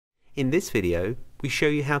In this video, we show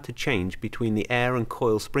you how to change between the air and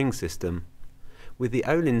coil spring system. With the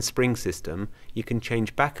Öhlins spring system, you can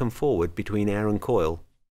change back and forward between air and coil.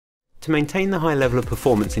 To maintain the high level of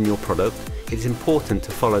performance in your product, it is important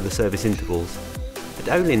to follow the service intervals. At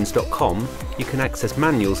Öhlins.com, you can access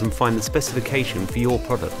manuals and find the specification for your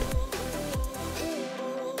product.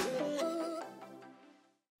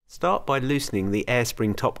 Start by loosening the air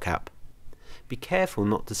spring top cap. Be careful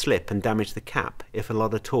not to slip and damage the cap if a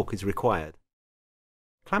lot of torque is required.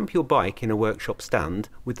 Clamp your bike in a workshop stand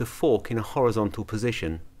with the fork in a horizontal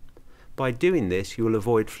position. By doing this, you will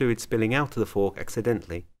avoid fluid spilling out of the fork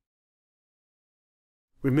accidentally.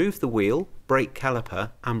 Remove the wheel, brake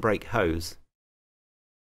caliper and brake hose.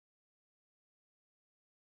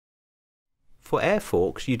 For air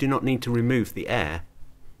forks, you do not need to remove the air.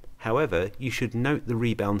 However, you should note the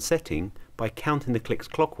rebound setting by counting the clicks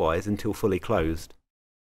clockwise until fully closed.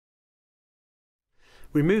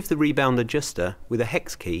 Remove the rebound adjuster with a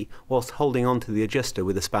hex key whilst holding on to the adjuster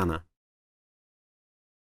with a spanner.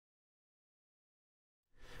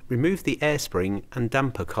 Remove the air spring and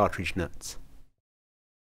damper cartridge nuts.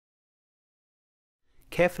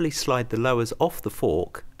 Carefully slide the lowers off the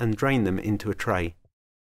fork and drain them into a tray.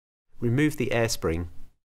 Remove the air spring.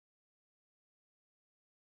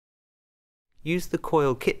 Use the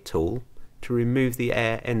coil kit tool to remove the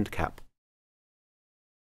air end cap.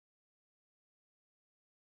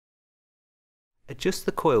 Adjust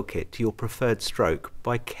the coil kit to your preferred stroke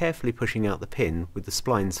by carefully pushing out the pin with the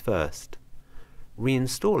splines first.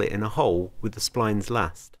 Reinstall it in a hole with the splines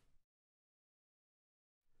last.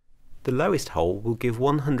 The lowest hole will give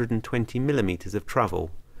 120 mm of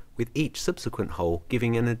travel, with each subsequent hole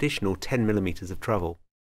giving an additional 10 mm of travel.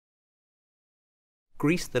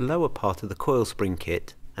 Grease the lower part of the coil spring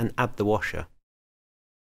kit and add the washer.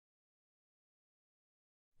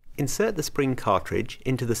 Insert the spring cartridge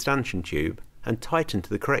into the stanchion tube and tighten to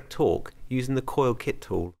the correct torque using the coil kit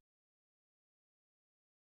tool.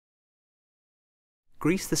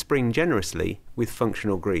 Grease the spring generously with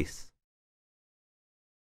functional grease.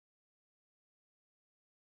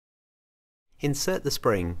 Insert the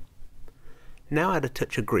spring. Now add a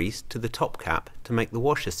touch of grease to the top cap to make the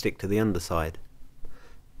washer stick to the underside.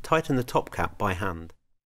 Tighten the top cap by hand.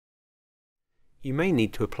 You may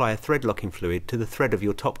need to apply a thread locking fluid to the thread of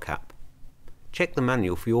your top cap. Check the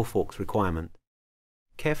manual for your fork's requirement.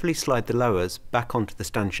 Carefully slide the lowers back onto the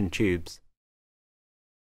stanchion tubes.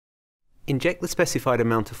 Inject the specified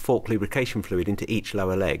amount of fork lubrication fluid into each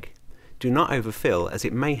lower leg. Do not overfill, as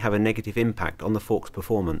it may have a negative impact on the fork's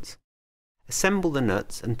performance. Assemble the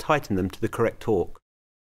nuts and tighten them to the correct torque.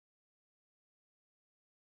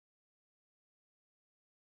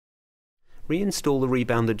 Reinstall the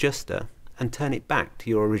rebound adjuster and turn it back to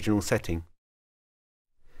your original setting.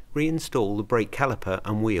 Reinstall the brake caliper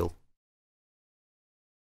and wheel.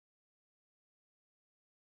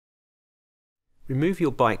 Remove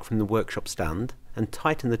your bike from the workshop stand and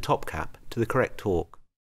tighten the top cap to the correct torque.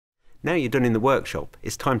 Now you're done in the workshop,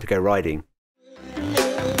 it's time to go riding.